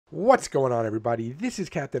What's going on, everybody? This is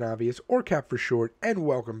Captain Obvious, or Cap for short, and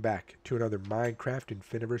welcome back to another Minecraft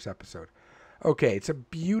Infiniverse episode. Okay, it's a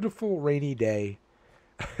beautiful rainy day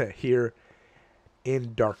here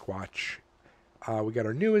in Darkwatch. We got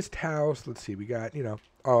our newest house. Let's see, we got,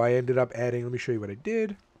 I ended up adding, let me show you what I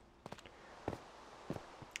did.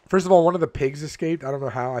 First of all, one of the pigs escaped. I don't know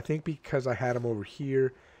how. I think because I had him over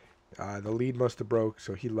here. The lead must have broke,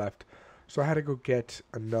 so he left. So I had to go get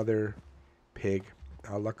another pig.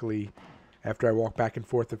 Luckily, after I walked back and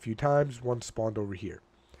forth a few times, one spawned over here.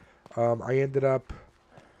 I ended up,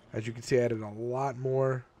 as you can see, I added a lot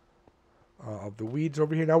more of the weeds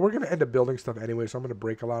over here. Now, we're going to end up building stuff anyway, so I'm going to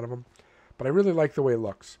break a lot of them. But I really like the way it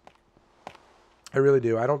looks. I really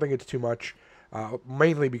do. I don't think it's too much.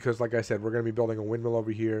 Mainly because, like I said, we're going to be building a windmill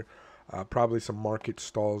over here. Probably some market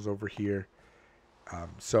stalls over here.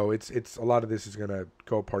 So it's a lot of this is going to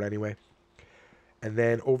go apart anyway. And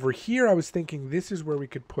then over here, I was thinking this is where we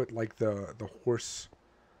could put like the horse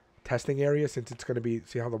testing area, since it's going to be,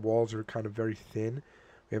 see how the walls are kind of very thin.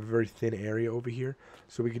 We have a very thin area over here.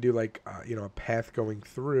 So we could do like, a path going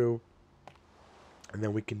through. And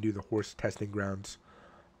then we can do the horse testing grounds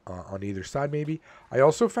on either side maybe. I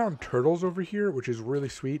also found turtles over here, which is really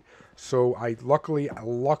sweet. So I luckily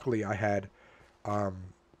I had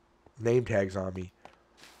name tags on me.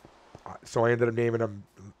 So I ended up naming them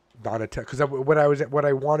Donatello, because what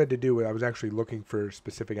I wanted to do, I was actually looking for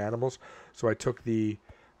specific animals. So I took on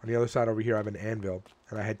the other side over here, I have an anvil,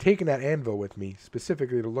 and I had taken that anvil with me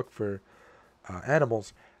specifically to look for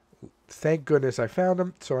animals. Thank goodness I found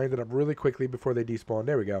them. So I ended up really quickly before they despawned.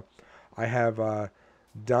 There we go. I have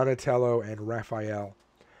Donatello and Raphael,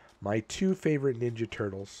 my two favorite Ninja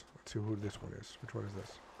Turtles. Let's see who this one is. Which one is this?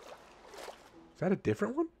 Is that a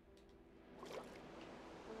different one?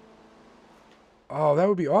 Oh, that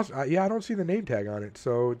would be awesome. Yeah, I don't see the name tag on it,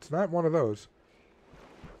 so it's not one of those.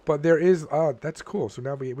 But there is, that's cool. So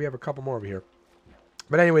now we have a couple more over here.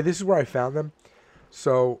 But anyway, this is where I found them.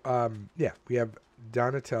 So, yeah, we have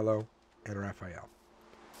Donatello and Raphael.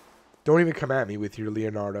 Don't even come at me with your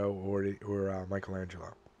Leonardo or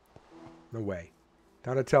Michelangelo. No way.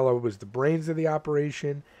 Donatello was the brains of the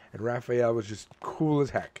operation, and Raphael was just cool as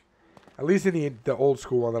heck. At least in the old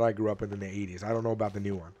school one that I grew up in the 80s. I don't know about the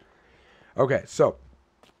new one. Okay, so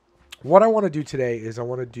what I want to do today is I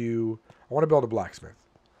want to build a blacksmith.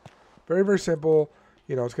 Very, very simple.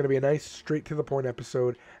 It's going to be a nice, straight to the point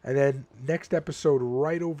episode. And then next episode,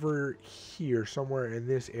 right over here, somewhere in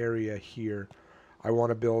this area here, I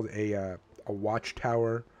want to build a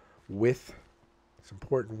watchtower with, it's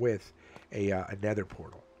important, with a nether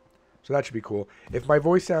portal. So that should be cool. If my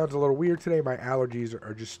voice sounds a little weird today, my allergies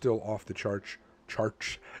are just still off the charts.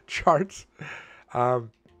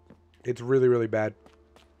 It's really, really bad.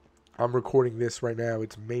 I'm recording this right now.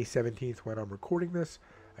 It's May 17th when I'm recording this.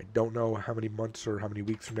 I don't know how many months or how many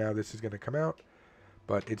weeks from now this is going to come out,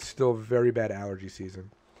 but it's still very bad allergy season.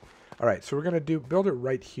 All right, so we're going to build it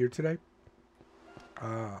right here today.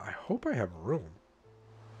 I hope I have room.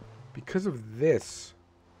 Because of this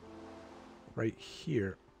right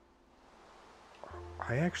here,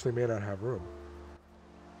 I actually may not have room.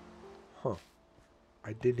 Huh.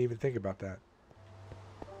 I didn't even think about that.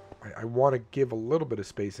 I want to give a little bit of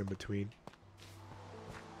space in between.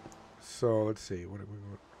 So let's see. What do we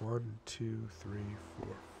want? 1, 2, 3, 4,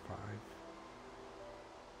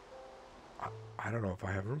 5. I don't know if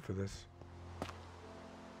I have room for this.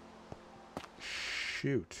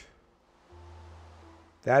 Shoot.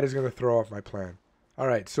 That is going to throw off my plan.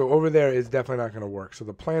 Alright, so over there is definitely not going to work. So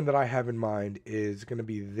the plan that I have in mind is going to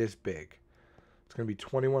be this big. It's going to be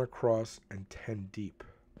 21 across and 10 deep.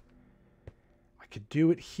 Could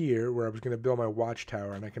do it here where I was going to build my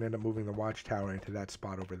watchtower, and I can end up moving the watchtower into that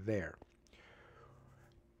spot over there.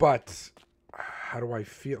 But how do I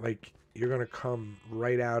feel? Like you're going to come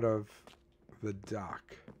right out of the dock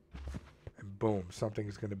and boom, something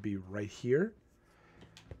is going to be right here.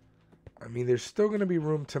 I mean, there's still going to be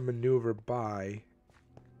room to maneuver by.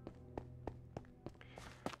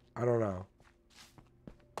 I don't know.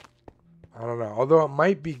 Although it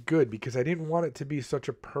might be good because I didn't want it to be such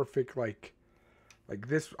a perfect like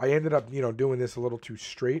this. I ended up, doing this a little too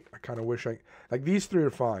straight. I kind of wish these three are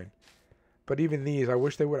fine. But even these, I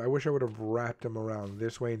wish I would have wrapped them around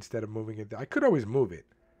this way instead of moving it. I could always move it.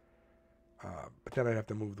 But then I'd have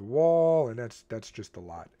to move the wall, and that's just a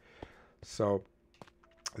lot. So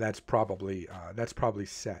that's probably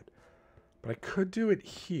set. But I could do it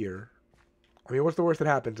here. I mean, what's the worst that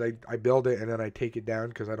happens? I build it and then I take it down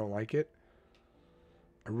because I don't like it.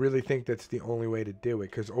 I really think that's the only way to do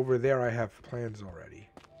it, because over there I have plans already.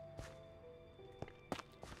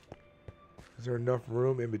 Is there enough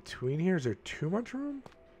room in between here? Is there too much room?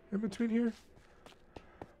 in between here?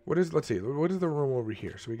 What is, let's see, what is the room over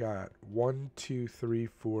here? So we got 1, 2, 3,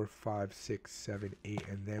 4, 5, 6, 7, 8,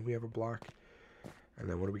 and then we have a block. And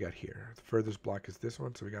then what do we got here? The furthest block is this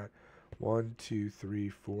one, so we got 1, 2, 3,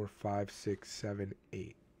 4, 5, 6, 7,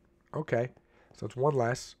 8. Okay, so it's one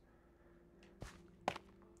less.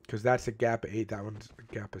 Because that's a gap of 8, that one's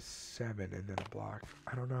a gap of 7, and then a block.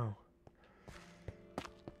 I don't know.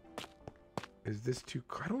 Is this too...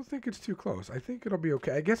 I don't think it's too close. I think it'll be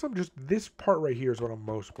okay. I guess I'm just... This part right here is what I'm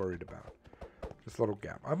most worried about. This little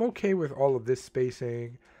gap. I'm okay with all of this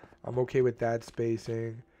spacing. I'm okay with that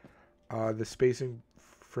spacing. The spacing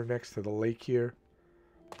for next to the lake here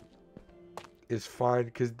is fine.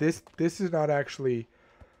 Because this is not actually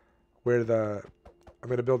where the... I'm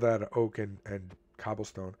going to build that out of oak and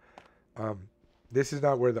cobblestone. This is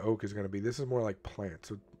not where the oak is going to be. This is more like plant.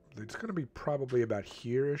 So it's going to be probably about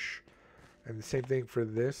here-ish. And the same thing for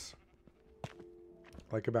this.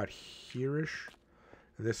 Like about here-ish.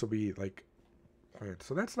 And this will be like plant.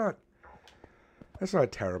 So that's not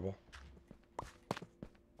terrible.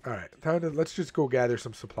 Alright. Let's just go gather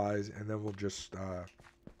some supplies and then we'll just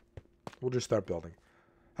start building.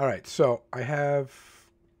 Alright, so I have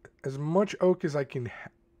as much oak as I can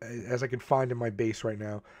find in my base right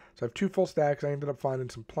now. So I have 2 full stacks. I ended up finding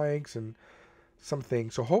some planks and some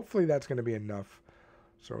things. So hopefully that's going to be enough.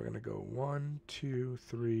 So we're going to go 1, 2,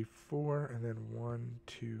 3, 4, and then 1,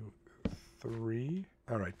 2, 3.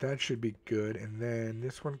 All right, that should be good. And then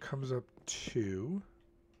this one comes up 2.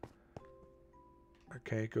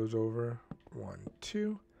 Okay, it goes over 1,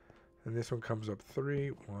 2. And this one comes up 3.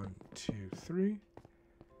 1, 2, 3. It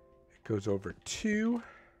goes over 2.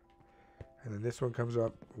 And then this one comes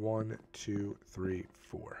up 1, 2, 3,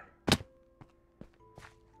 4.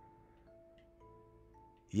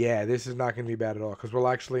 Yeah, this is not going to be bad at all because we'll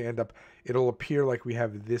actually end up... It'll appear like we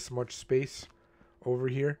have this much space over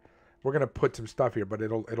here. We're going to put some stuff here, but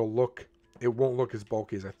it'll look... It won't look as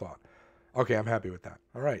bulky as I thought. Okay, I'm happy with that.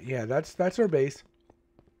 All right, yeah, that's our base.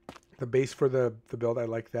 The base for the build, I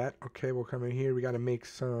like that. Okay, we'll come in here. We got to make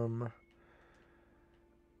some...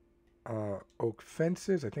 oak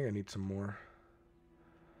fences. I think I need some more.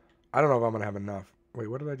 I don't know if I'm gonna have enough. Wait,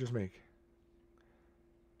 what did I just make?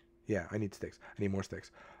 Yeah, I need sticks. I need more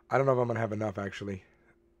sticks. I don't know if I'm gonna have enough actually.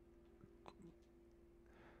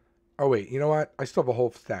 Oh wait, you know what? I still have a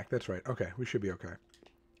whole stack. That's right. Okay, we should be okay.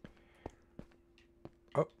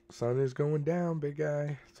 Oh, sun is going down, big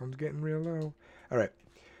guy. Sun's getting real low. All right.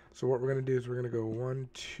 So what we're gonna do is we're gonna go 1,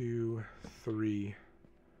 2, 3,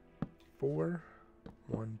 4.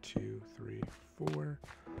 1, 2, 3, 4.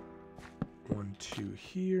 1, 2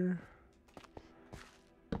 here.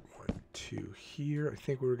 1, 2 here. I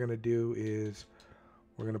think what we're going to do is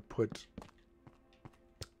we're going to put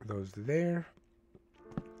those there.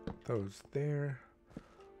 Those there.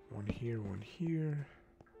 1 here, 1 here.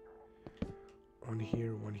 1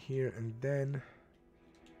 here, 1 here. And then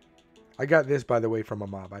I got this, by the way, from a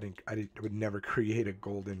mob. I would never create a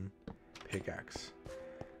golden pickaxe.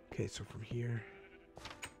 Okay, so from here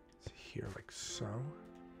to here like so.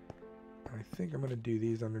 I think I'm going to do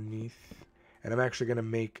these underneath. And I'm actually going to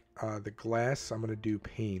make the glass, I'm going to do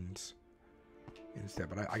panes instead.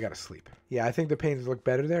 But I got to sleep. Yeah, I think the panes look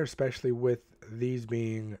better there, especially with these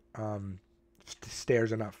being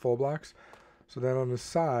stairs and not full blocks. So then on the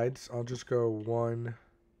sides, I'll just go 1,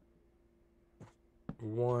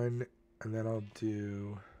 1, and then I'll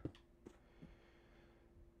do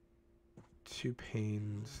 2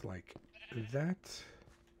 panes like that.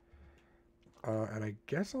 And I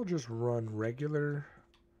guess I'll just run regular.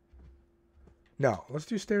 No, let's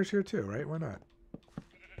do stairs here too, right? Why not?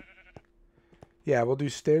 Yeah, we'll do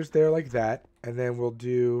stairs there like that. And then we'll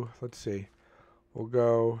do, let's see. We'll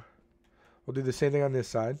do the same thing on this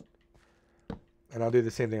side. And I'll do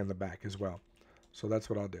the same thing on the back as well. So that's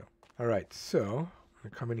what I'll do. All right, so I'm going to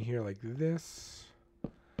come in here like this.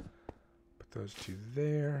 Put those 2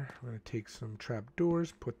 there. I'm going to take some trap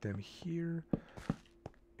doors, put them here.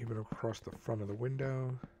 Even across the front of the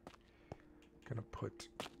window. Gonna put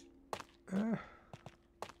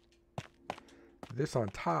this on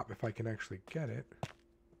top if I can actually get it.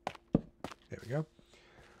 There we go.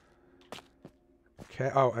 Okay.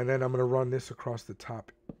 Oh, and then I'm gonna run this across the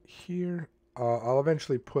top here. I'll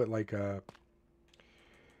eventually put like an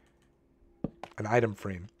item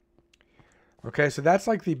frame. Okay, so that's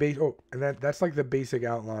like the base. Oh, and that's like the basic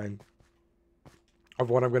outline of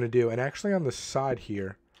what I'm gonna do. And actually, on the side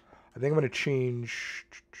here. I think I'm going to change,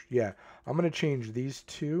 yeah, I'm going to change these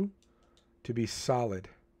 2 to be solid.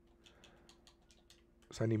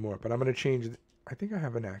 So I need more, but I'm going to change, I think I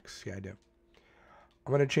have an X. Yeah, I do.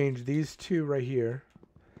 I'm going to change these 2 right here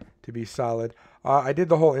to be solid. I did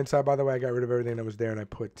the whole inside, by the way. I got rid of everything that was there, and I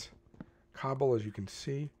put cobble, as you can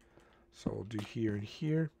see. So we'll do here and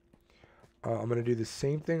here. I'm going to do the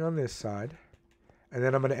same thing on this side. And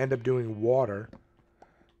then I'm going to end up doing water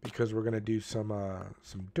because we're going to do some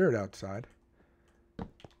dirt outside.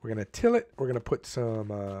 We're going to till it. We're going to put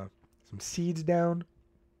some seeds down.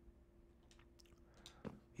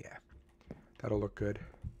 Yeah, that'll look good.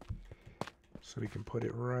 So we can put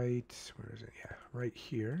it right, where is it? Yeah, right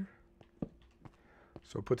here.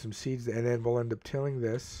 So put some seeds, and then we'll end up tilling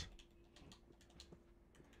this.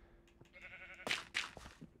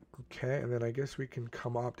 Okay, and then I guess we can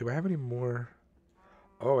come up. Do I have any more?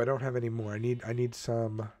 Oh, I don't have any more. I need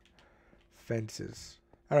some fences.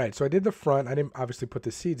 All right, so I did the front. I didn't obviously put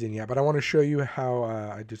the seeds in yet, but I want to show you how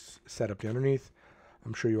I just set up the underneath.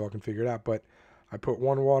 I'm sure you all can figure it out, but I put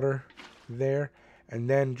one water there, and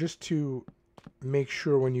then just to make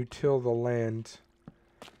sure when you till the land,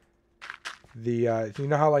 you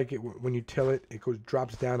know how like when you till it, it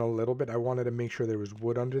drops down a little bit. I wanted to make sure there was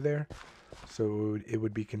wood under there, so it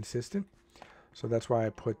would be consistent. So that's why I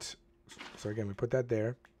put. So again, we put that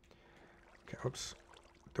there. Okay, oops.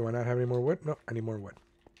 Do I not have any more wood? No, I need more wood.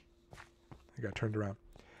 I got turned around.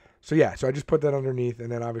 So yeah, so I just put that underneath,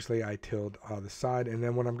 and then obviously I tilled the side. And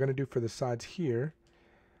then what I'm going to do for the sides here,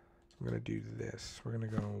 I'm going to do this. We're going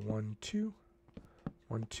to go 1, 2,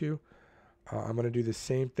 1, 2. I'm going to do the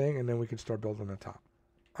same thing, and then we can start building the top.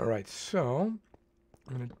 All right, so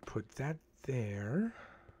I'm going to put that there.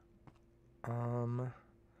 What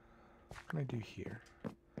can I do here?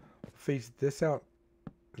 Face this out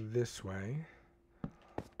this way.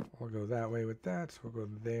 We'll go that way with that, so we'll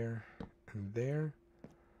go there and there.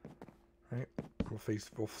 Right?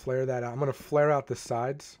 We'll flare that out. I'm going to flare out the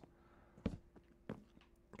sides.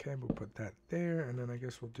 Okay, we'll put that there, and then I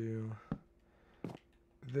guess we'll do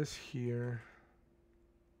this here,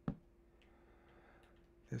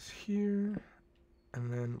 this here,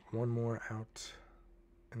 and then one more out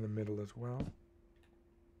in the middle as well.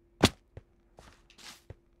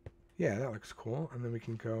 Yeah, that looks cool. And then we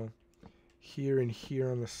can go here and here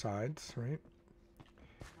on the sides, right?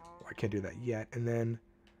 Well, I can't do that yet. And then,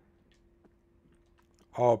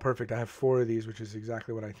 oh, perfect. I have 4 of these, which is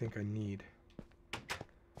exactly what I think I need.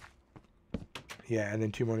 Yeah, and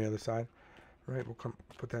then 2 more on the other side. Right, we'll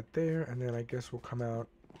put that there, and then I guess we'll come out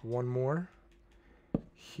one more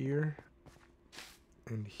here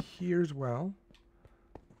and here as well.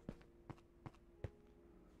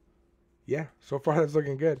 Yeah, so far that's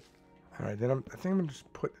looking good. All right, then I think I'm gonna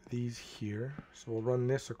just put these here. So we'll run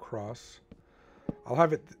this across. I'll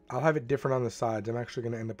have it different on the sides. I'm actually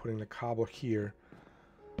gonna end up putting the cobble here.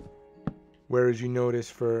 Whereas you notice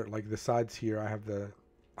for like the sides here, I have the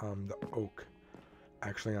oak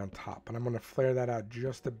actually on top, and I'm going to flare that out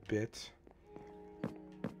just a bit.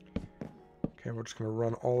 Okay, we're just going to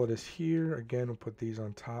run all of this here. Again, we'll put these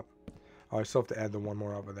on top. Oh, I still have to add the one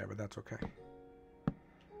more over there, but that's okay.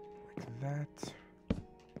 Like that.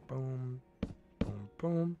 Boom, boom,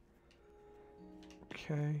 boom.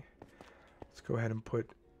 Okay. Let's go ahead and put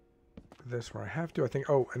this where I have to. I think,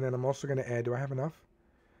 oh, and then I'm also going to add, do I have enough?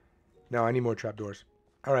 No, I need more trapdoors.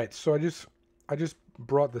 All right, so I just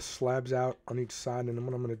brought the slabs out on each side, and then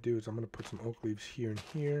what I'm going to do is I'm going to put some oak leaves here and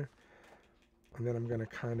here, and then I'm going to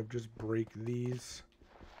kind of just break these,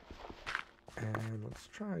 and let's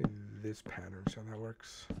try this pattern, see how that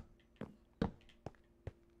works.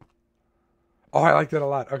 Oh, I like that a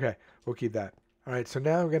lot. Okay, we'll keep that. All right, so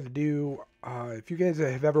now I'm going to do, if you guys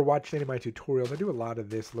have ever watched any of my tutorials, I do a lot of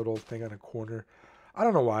this little thing on a corner. I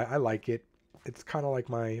don't know why, I like it. It's kind of like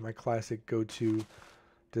my classic go-to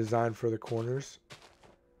design for the corners.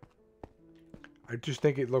 I just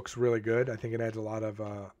think it looks really good. I think it adds a lot of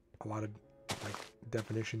like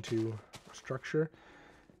definition to structure,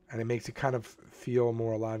 and it makes it kind of feel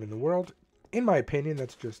more alive in the world. In my opinion,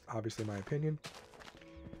 that's just obviously my opinion.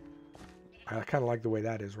 I kind of like the way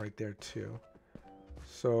that is right there too.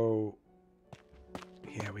 So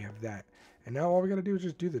yeah, we have that, and now all we gotta do is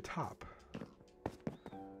just do the top,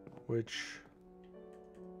 which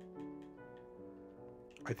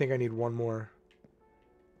I think I need one more.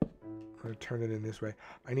 I'm going to turn it in this way.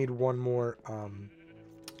 I need one more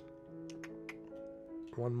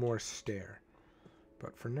stair.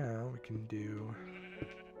 But for now, we can do,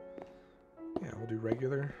 yeah, we'll do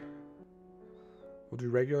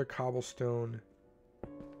regular cobblestone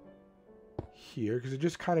here, because it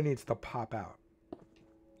just kind of needs to pop out.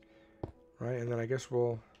 Right? And then I guess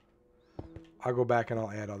I'll go back and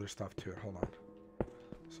I'll add other stuff to it. Hold on.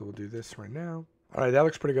 So we'll do this right now. All right, that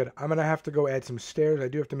looks pretty good. I'm going to have to go add some stairs. I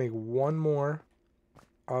do have to make one more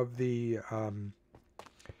of the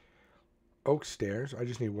oak stairs. I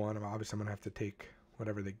just need one. Obviously, I'm going to have to take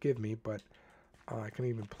whatever they give me, but I can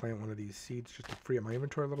even plant one of these seeds just to free up my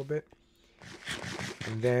inventory a little bit.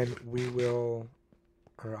 And then we will,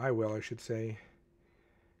 or I will, I should say,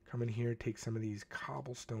 come in here, take some of these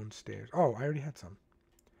cobblestone stairs. Oh, I already had some.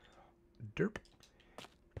 Derp.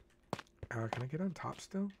 Can I get on top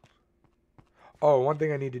still? Oh, one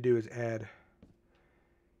thing I need to do is add,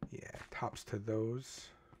 tops to those.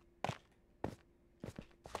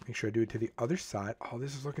 Make sure I do it to the other side. Oh,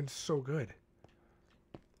 this is looking so good.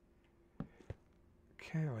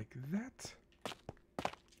 Okay, like that.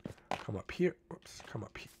 Come up here. Whoops, come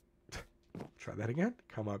up here. Try that again.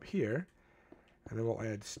 Come up here. And then we'll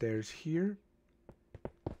add stairs here.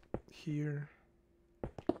 Here.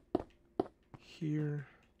 Here.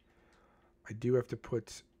 I do have to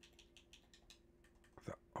put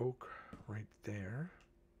the oak right there.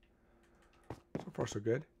 So far, so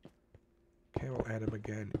good. Okay, we'll add them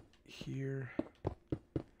again here,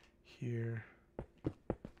 here,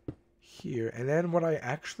 here. And then what I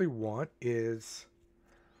actually want is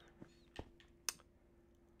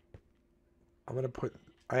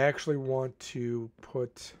I actually want to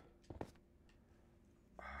put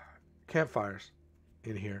campfires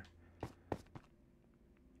in here.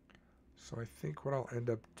 So I think what I'll end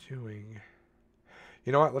up doing,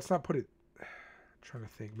 you know what, let's not put it, I'm trying to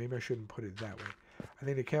think, maybe I shouldn't put it that way. I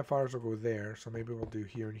think the campfires will go there, so maybe we'll do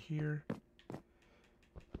here and here.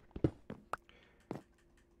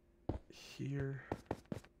 Here.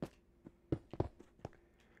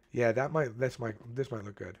 Yeah, this might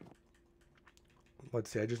look good. Let's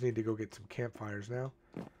see, I just need to go get some campfires now.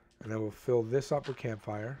 And then we'll fill this up with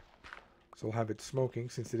campfire. So we'll have it smoking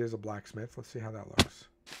since it is a blacksmith. Let's see how that looks.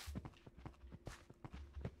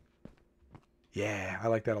 Yeah, I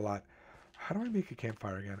like that a lot. How do I make a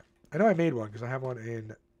campfire again? I know I made one because I have one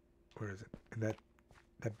in, where is it? In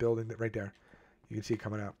that building that right there. You can see it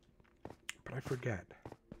coming out. But I forget.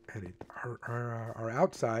 And our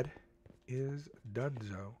outside is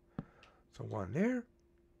donezo. So one there.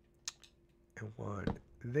 And one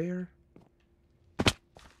there.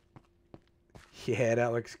 Yeah,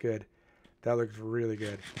 that looks good. That looks really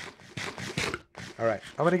good. All right,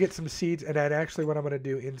 I'm going to get some seeds. And then actually what I'm going to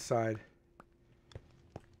do inside.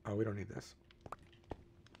 Oh, we don't need this.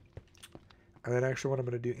 And then actually what I'm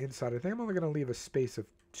going to do inside, I think I'm only going to leave a space of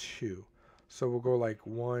 2. So we'll go like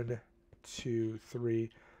 1, 2, 3,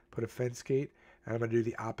 put a fence gate. And I'm going to do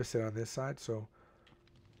the opposite on this side. So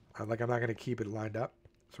I'm not going to keep it lined up.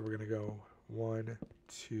 So we're going to go 1,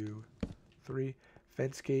 2, 3,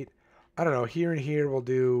 fence gate. I don't know, here and here we'll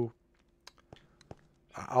do,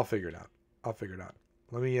 I'll figure it out.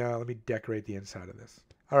 Let me decorate the inside of this.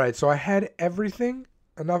 All right, so I had everything.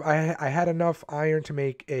 I had enough iron to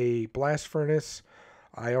make a blast furnace.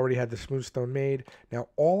 I already had the smooth stone made. Now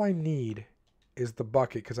all I need is the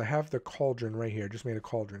bucket because I have the cauldron right here. I just made a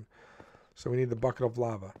cauldron. So we need the bucket of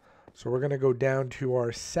lava. So we're going to go down to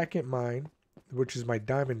our second mine, which is my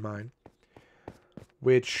diamond mine,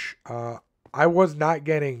 which I was not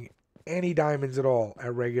getting any diamonds at all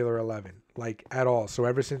at regular 11, like at all. So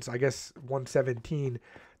ever since I guess 117,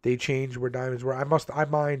 they changed where diamonds were. I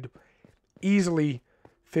mined easily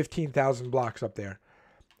 15,000 blocks up there.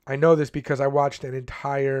 I know this because I watched the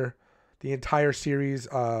entire series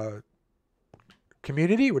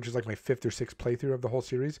Community, which is like my 5th or 6th playthrough of the whole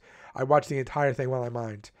series. I watched the entire thing while I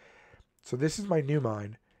mined. So this is my new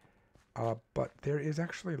mine. But there is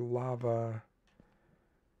actually lava.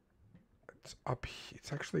 It's up here.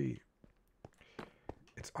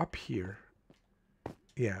 It's up here.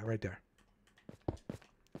 Yeah, right there.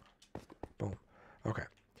 Boom. Okay.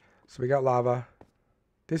 So we got lava.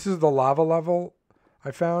 This is the lava level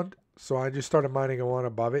I found. So I just started mining one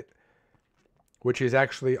above it, which is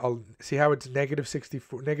actually, see how it's negative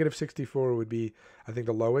 64? Negative 64 would be, I think,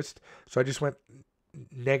 the lowest. So I just went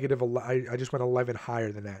I just went 11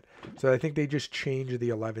 higher than that. So I think they just changed the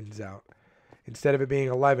 11s out. Instead of it being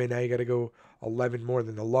 11, now you got to go 11 more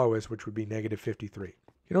than the lowest, which would be negative 53.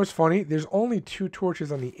 You know what's funny? There's only 2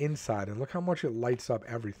 torches on the inside, and look how much it lights up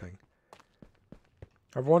everything.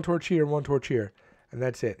 I have 1 torch here, 1 torch here, and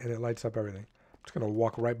that's it, and it lights up everything. I'm just going to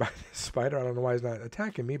walk right by this spider. I don't know why he's not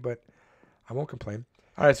attacking me, but I won't complain.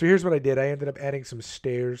 All right, so here's what I did. I ended up adding some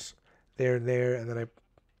stairs there and there, and then I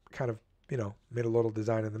kind of, made a little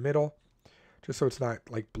design in the middle, just so it's not,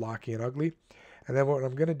 like, blocky and ugly. And then what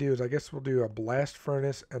I'm going to do is I guess we'll do a blast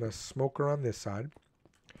furnace and a smoker on this side.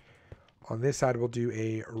 On this side, we'll do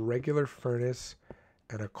a regular furnace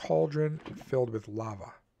and a cauldron filled with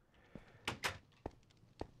lava.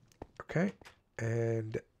 Okay,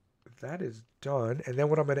 and that is done. And then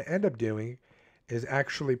what I'm going to end up doing is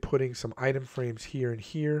actually putting some item frames here and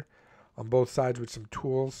here. on both sides with some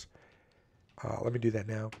tools. Let me do that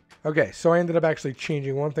now. Okay, so I ended up actually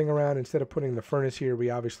changing one thing around. Instead of putting the furnace here,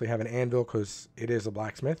 we obviously have an anvil because it is a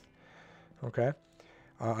blacksmith. Okay.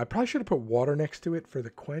 I probably should have put water next to it for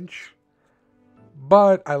the quench,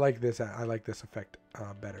 but I like this. I like this effect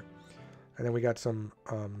better. And then we got some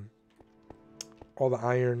all the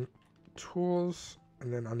iron tools,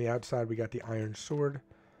 and then on the outside we got the iron sword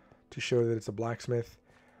to show that it's a blacksmith.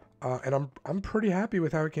 And I'm pretty happy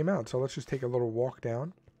with how it came out. So let's just take a little walk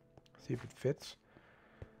down, see if it fits.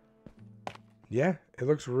 Yeah, it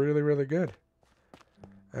looks really, really good.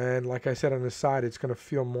 And like I said on the side, it's going to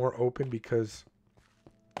feel more open because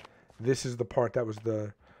this is the part that was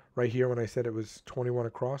the right here when I said it was 21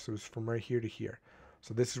 across. It was from right here to here.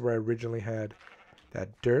 So this is where I originally had that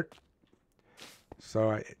dirt.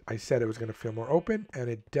 So I said it was going to feel more open, and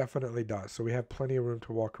it definitely does. So we have plenty of room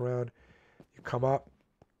to walk around. You come up,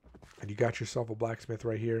 and you got yourself a blacksmith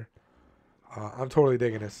right here. I'm totally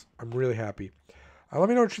digging this. I'm really happy. Let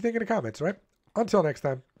me know what you think in the comments, all right? Until next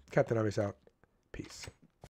time, Captain Obvious out. Peace.